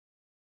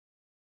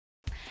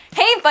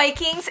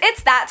Vikings,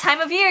 it's that time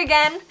of year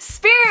again,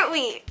 Spirit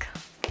Week!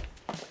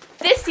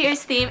 This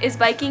year's theme is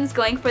Vikings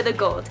Going for the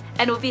Gold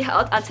and will be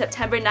held on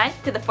September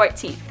 9th to the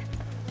 14th.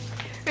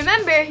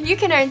 Remember, you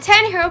can earn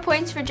 10 hero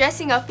points for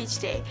dressing up each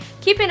day.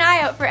 Keep an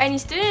eye out for any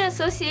student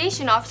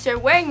association officer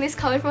wearing this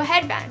colorful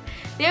headband.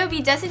 There will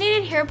be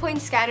designated hero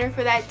point scanner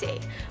for that day.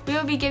 We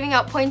will be giving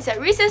out points at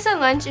recess and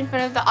lunch in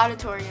front of the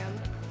auditorium.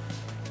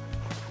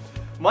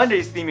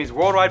 Monday's theme is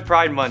Worldwide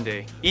Pride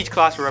Monday. Each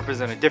class will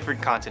represent a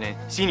different continent.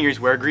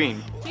 Seniors wear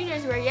green.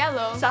 Juniors wear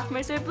yellow.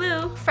 Sophomores wear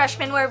blue.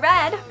 Freshmen wear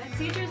red. And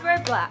seniors wear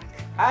black.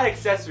 Add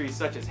accessories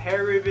such as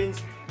hair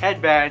ribbons,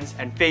 headbands,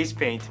 and face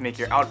paint to make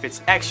your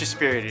outfits extra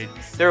spirited.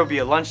 There will be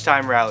a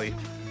lunchtime rally.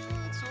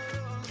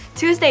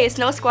 Tuesday is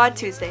Snow Squad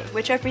Tuesday,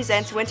 which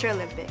represents Winter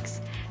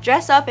Olympics.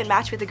 Dress up and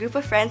match with a group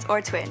of friends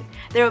or twin.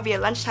 There will be a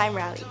lunchtime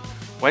rally.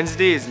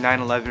 Wednesday is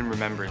 9/11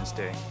 Remembrance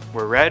Day.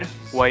 Wear red,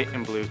 white,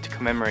 and blue to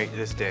commemorate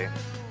this day.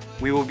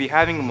 We will be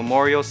having a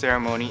memorial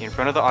ceremony in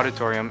front of the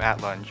auditorium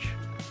at lunch.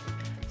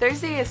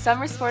 Thursday is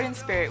Summer Sport and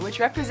Spirit, which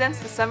represents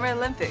the Summer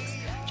Olympics.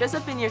 Dress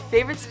up in your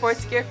favorite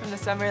sports gear from the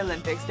Summer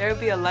Olympics. There will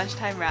be a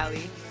lunchtime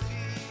rally.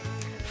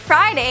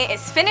 Friday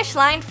is Finish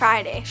Line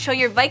Friday. Show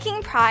your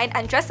Viking pride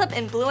and dress up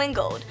in blue and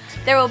gold.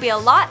 There will be a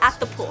lot at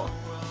the pool.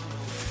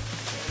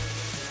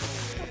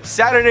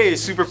 Saturday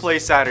is Super Play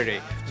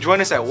Saturday. Join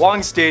us at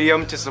Wong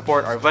Stadium to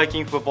support our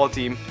Viking football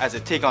team as they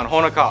take on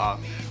Honaka'a.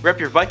 Rep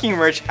your Viking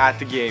merch at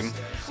the game.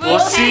 We'll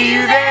see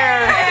you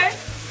there!